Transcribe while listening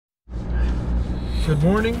Good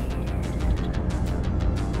morning.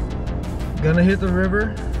 Gonna hit the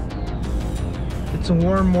river. It's a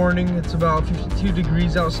warm morning. It's about 52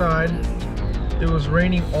 degrees outside. It was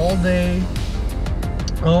raining all day,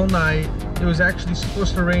 all night. It was actually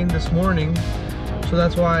supposed to rain this morning, so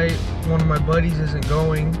that's why one of my buddies isn't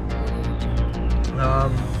going.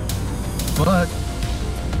 But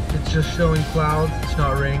it's just showing clouds. It's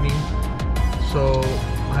not raining, so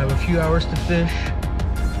I have a few hours to fish.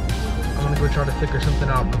 I'm gonna go try to figure something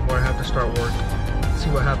out before I have to start work.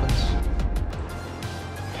 See what happens.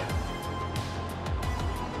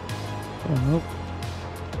 Oh, nope.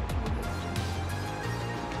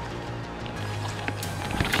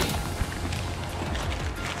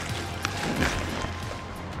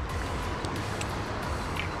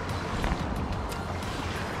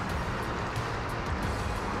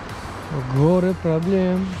 Горе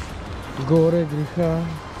проблем, горе греха,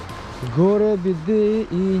 горе беды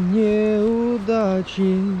и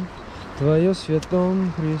неудачи. В Твоем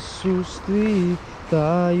святом присутствии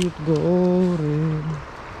тают горы.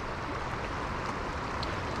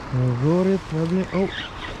 Горе проблем. О.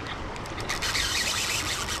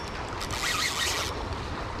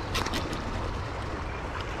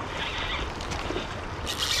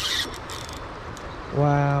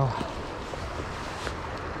 Wow.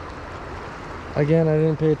 Again, I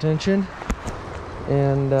didn't pay attention,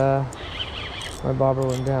 and my bobber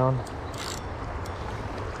went down.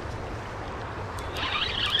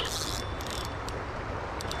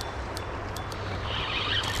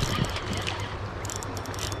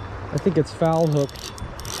 I think it's foul hooked.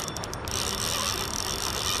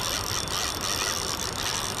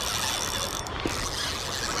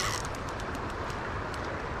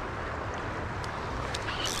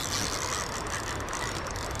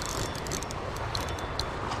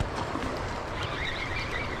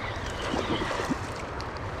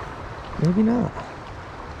 Maybe not.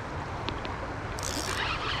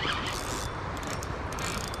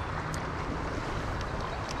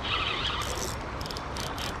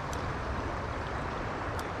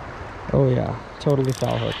 Oh yeah, totally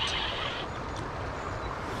foul hooked.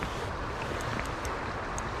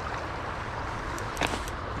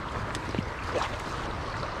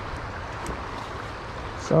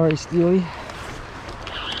 Sorry, Steely.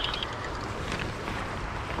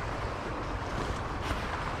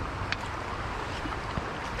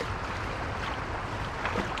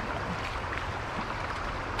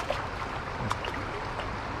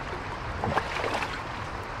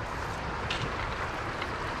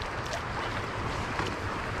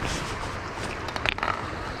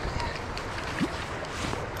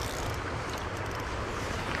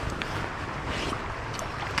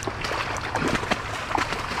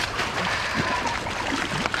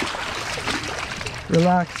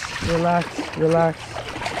 Relax, relax, relax.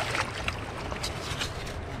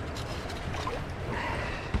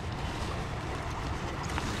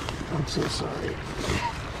 I'm so sorry.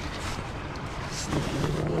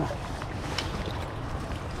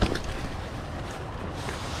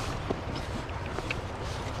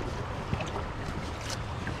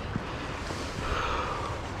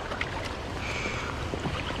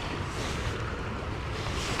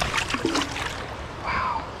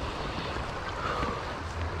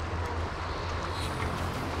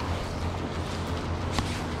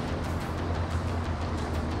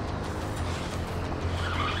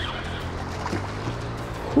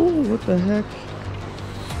 Ooh, what the heck?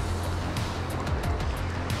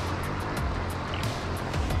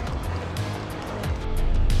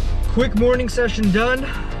 Quick morning session done.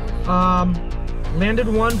 Landed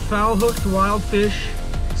one foul hooked wild fish.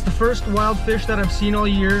 It's the first wild fish that I've seen all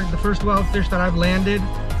year. The first wild fish that I've landed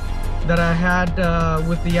that I had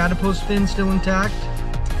with the adipose fin still intact.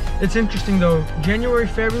 It's interesting though, January,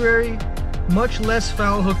 February, much less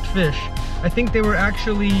foul hooked fish. I think they were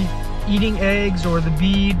actually eating eggs or the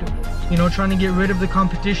bead, you know, trying to get rid of the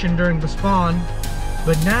competition during the spawn.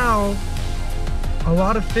 But now a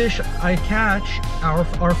lot of fish I catch are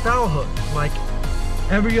foul hooked. Like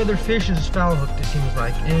every other fish is foul hooked, it seems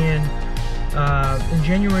like. And in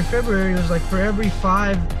January, February, it was like for every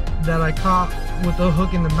 5 that I caught with a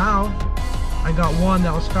hook in the mouth, I got 1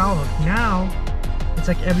 that was foul hooked. Now it's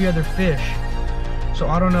like every other fish. So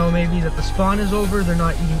I don't know, maybe that the spawn is over, they're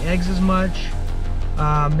not eating eggs as much.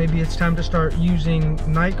 Maybe it's time to start using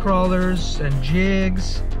night crawlers and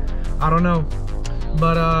jigs. I don't know.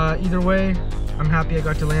 But either way, I'm happy I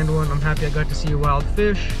got to land one. I'm happy I got to see a wild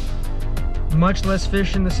fish. Much less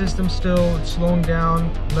fish in the system still. It's slowing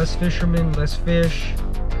down. Less fishermen, less fish.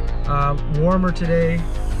 Warmer today.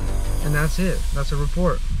 And that's it. That's a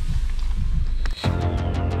report.